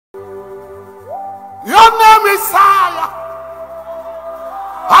Your name is higher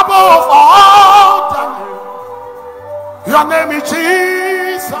above all the name. Your name is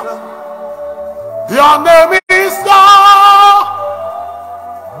Jesus. Your name is God.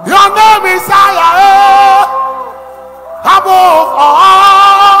 Your name is higher above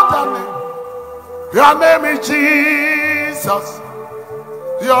all the name. Your name is Jesus.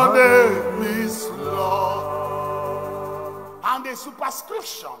 Your name is Lord. And the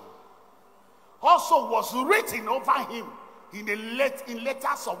superscription also was written over him in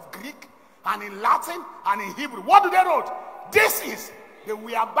letters of Greek and in Latin and in Hebrew. What do they wrote? This is, they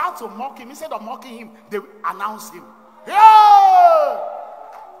were about to mock him. Instead of mocking him, they announced him. Yeah!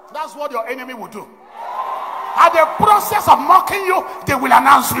 That's what your enemy will do. At the process of mocking you, they will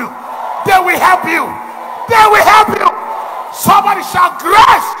announce you. They will help you. They will help you. Somebody shout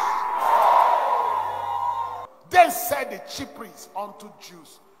grace. Then said the chief priest unto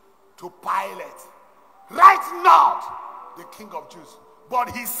Jews to Pilate, write not the King of Jews,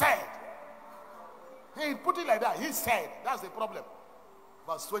 but he said. He put it like that. He said. That's the problem.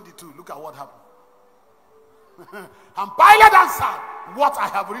 Verse 22. Look at what happened. And Pilate answered, what I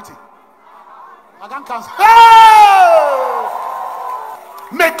have written. I can't cancel. Hey!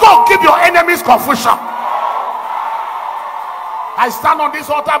 May God give your enemies confusion. I stand on this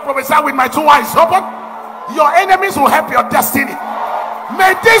altar, prophesy with my two eyes open. Your enemies will help your destiny.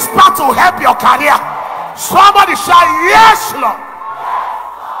 May this battle help your career. Somebody shout, yes, Lord.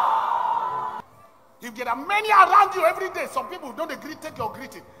 If there are many around you every day, some people don't agree, take your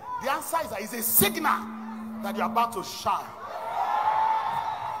greeting. The answer is that it's a signal that you're about to shine.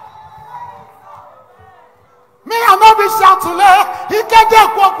 Me I know be shout to lay. He can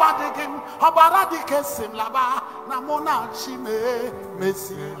take what him. Habaradi kesim laba. Namona chime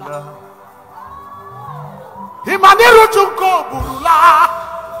mesila. Imaniru chunko burula.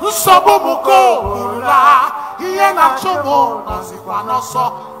 Usobo muko burula. Iye na chobo nasikwa noso.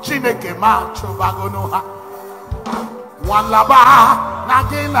 Chineke ma chobagonoha. Wan laba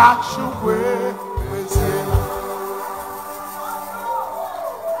nagina chukwe mesila.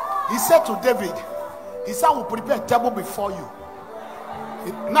 He said to David, he said, I will prepare a table before you.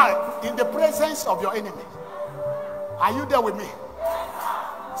 Now, in the presence of your enemy. Are you there with me?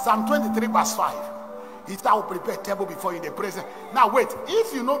 Psalm 23 verse 5. He said, I will prepare a table before you in the presence. Now, wait.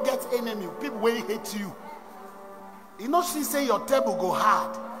 If you don't get enemy, people will hate you. You know, she say your table go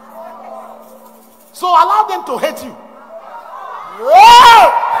hard. So allow them to hate you.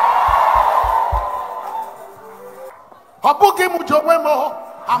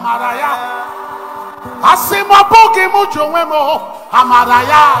 Amaraya. Asima bogi mujowemo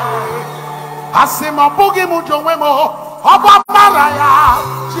amaraya. Asima bogi mujowemo oba maraya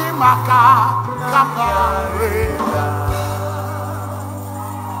chimaka kamare.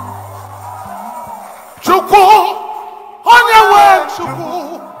 Chuku onyewe chuku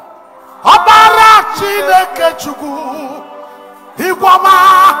obara Chineke chuku igwama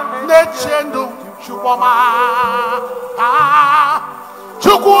nechendo chukwama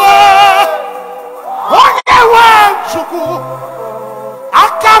chuku onyewe chuku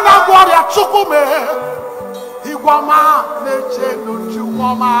akana gworia chuku me igwama nechendo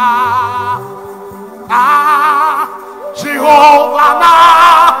chukwama Jehovah na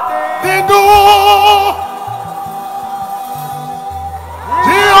dindu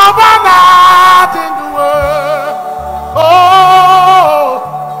Jehovah na dindu oh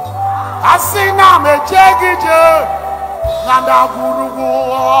asina mejegije nanda gurugu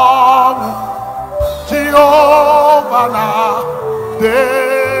Jehovah na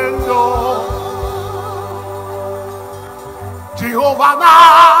dindu Jehovah na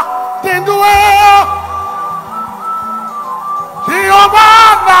dindu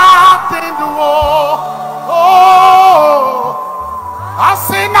Jehovah na dindu oh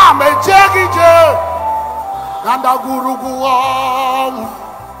asina mejegije nanda gurugu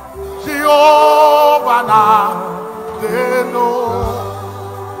Jehovah na dindu.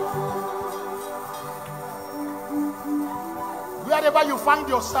 Wherever you find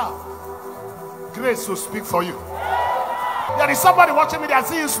yourself, grace will speak for you. There is somebody watching me. I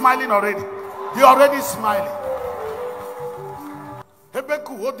see you smiling already. You're already smiling.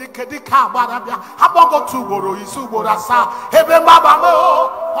 Hebeku odikedika barabia habogo tuboro isuboro asa hebe mabamo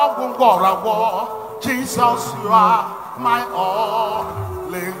ogungorabo Jesus you are my all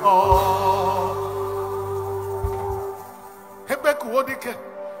in all. Hebeku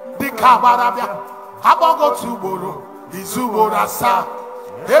odikedika barabia habogo tuboro isuboro asa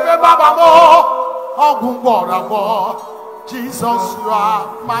hebe mabamo ogungorabo Jesus you are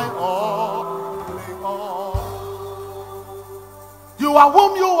my all in all. You are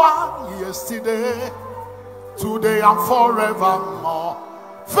whom you are yesterday, today, and forevermore.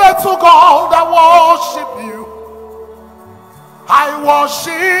 Faithful God, I worship you. I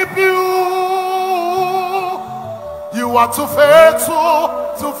worship you. You are too faithful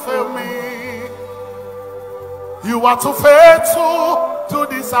to fail me. You are too faithful to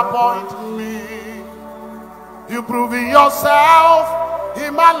disappoint me. You proving yourself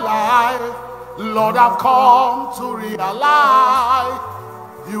in my life. Lord, I've come to realize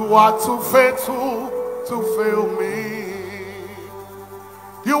you are too faithful to fail me.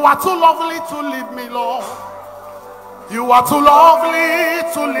 You are too lovely to leave me, Lord. You are too lovely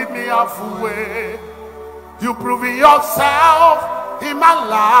to lead me halfway. You proving yourself in my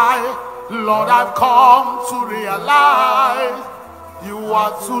life. Lord, I've come to realize you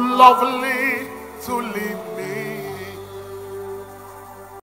are too lovely to lead me.